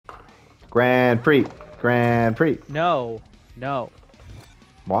Grand Prix. Grand Prix. No. No.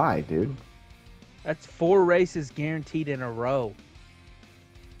 Why, dude? That's 4 races guaranteed in a row.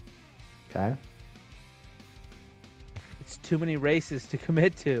 Okay. It's too many races to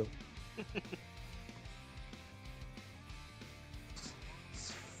commit to.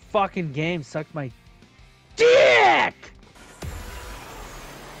 This fucking game sucked my dick!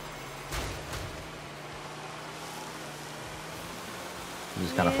 You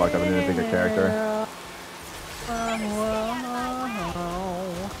just kind of fucked up and didn't pick a character.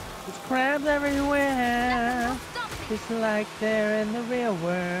 There's crabs everywhere, just like they're in the real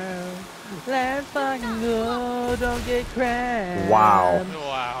world. Let's fucking go, don't get crabs. Wow.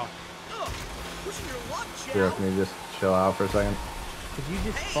 Wow. Here, can you just chill out for a second? Could you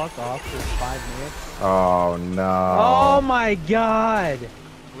just fuck off for 5 minutes? Oh no. Oh my god!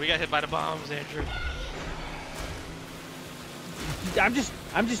 We got hit by the bombs, Andrew. I'm just,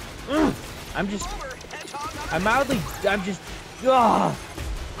 ugh.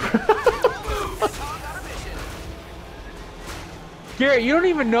 Garrett, you don't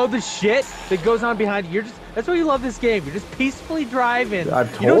even know the shit that goes on behind you. That's why you love this game. You're just peacefully driving. You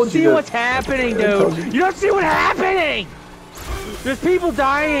don't see what's happening, dude. You don't see what's happening. There's people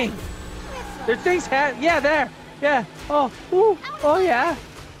dying. There's things yeah, there. Yeah. Oh, ooh. Oh, yeah.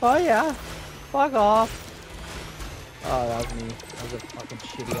 Oh, yeah. Fuck off. Oh, that was me. That was a fucking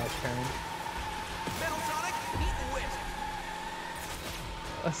shitty ass turn.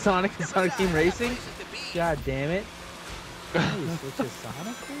 A Sonic and Sonic Team Racing? God damn it. Jeez, which is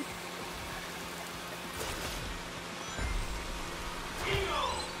Sonic, dude?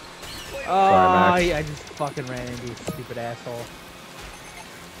 Oh, Sorry, I just fucking ran into a stupid asshole.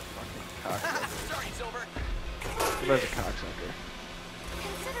 That's a cocksucker.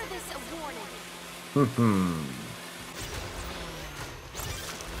 Consider this a warning.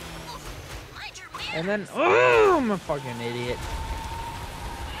 And then, oh, I'm a fucking idiot.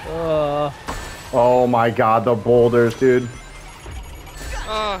 Oh my god, the boulders, dude.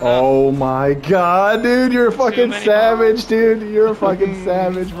 Oh my god, dude, you're a fucking savage, dude. You're a fucking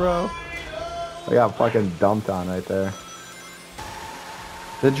savage, bro. I got fucking dumped on right there.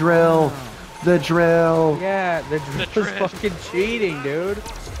 The drill. The drill. Yeah, the drill is fucking cheating, dude.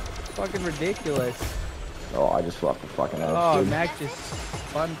 Fucking ridiculous. Oh, I just fucked the fucking edge, Oh, dude. Mac just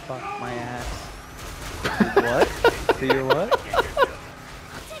fun fucked my ass. What? Do you what?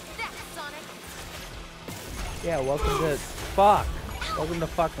 Yeah, welcome to fuck. Welcome to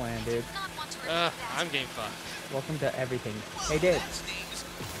fuckland, dude. I'm game fucked. Welcome to everything. Hey, dude.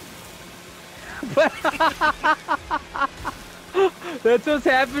 That's what's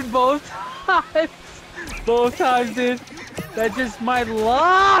happened both times. Both times, dude. That's just my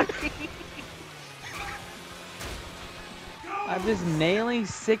luck. I'm just nailing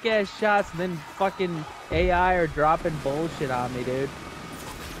sick ass shots and then fucking AI are dropping bullshit on me, dude.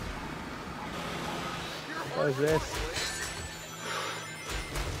 What is this?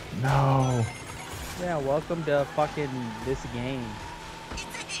 No. Yeah, welcome to fucking this game.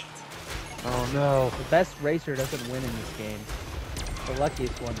 Oh no. The best racer doesn't win in this game. The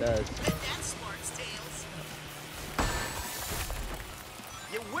luckiest one does.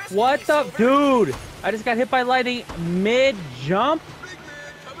 What the dude? I just got hit by lightning mid-jump?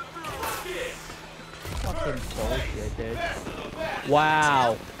 Fucking bullshit, dude.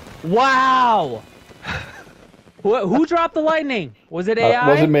 Wow. Wow! Who dropped the lightning? Was it AI?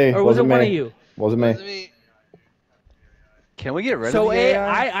 Wasn't me. Or was it Wasn't one me. of you? Wasn't me. Can we get rid So of the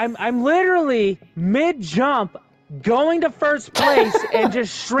AI? I'm literally mid-jump going to first place and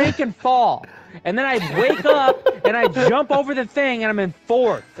just shrink and fall. And then I wake up and I jump over the thing and I'm in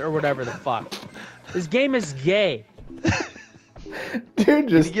 4th or whatever the fuck. This game is gay. Dude,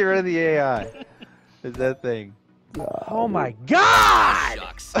 Just just get rid of the AI. Is that thing? Oh my god!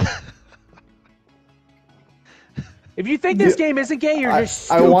 If you think this game isn't gay, you're just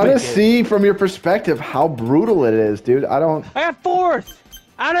I stupid. want to dude. see from your perspective how brutal it is, dude. I don't. I got 4th.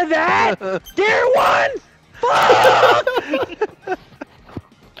 Out of that, Gear 1. Fuck!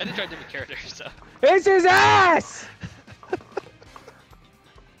 I did try different characters, so. It's his ass!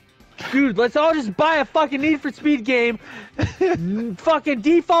 Dude, let's all just buy a fucking Need for Speed game, fucking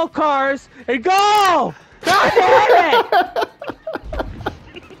default cars, and go! God damn it!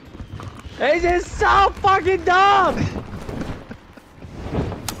 This is so fucking dumb!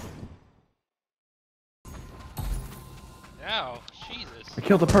 Ow, Jesus. I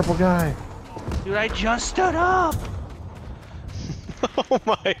killed the purple guy. Dude, I just stood up! Oh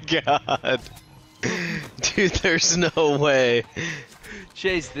my god. Dude, there's no way.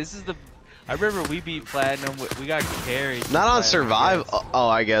 Chase, this is the I remember we beat Platinum. We got carried. Not on Survive. Oh,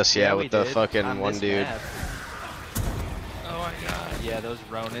 I guess, yeah, we with the did. fucking On one this dude. map. Oh my god. Yeah, those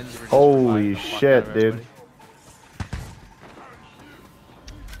Ronins were just Holy flying the fuck shit, out of dude.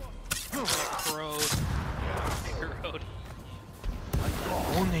 Pick road. Pick road.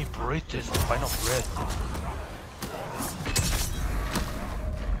 Only breath is the final breath.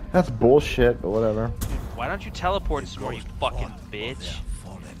 That's bullshit, but whatever. Why don't you teleport some more, you fucking bitch?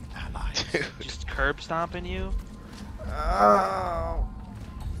 Dude. Just curb stomping you? Oh.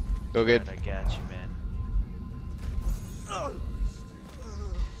 Go get. I got you, man.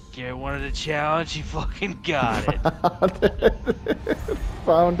 Garrett wanted a challenge, he fucking got it.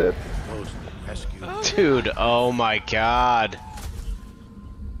 Found it. Dude, oh my god.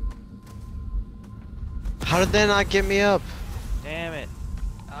 How did that not get me up? Damn it.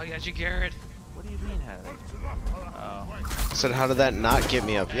 I got you, Garrett. What do you mean, how did I... Oh. I said, how did that not get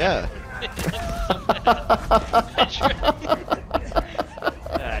me up? Yeah.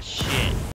 Ah, shit.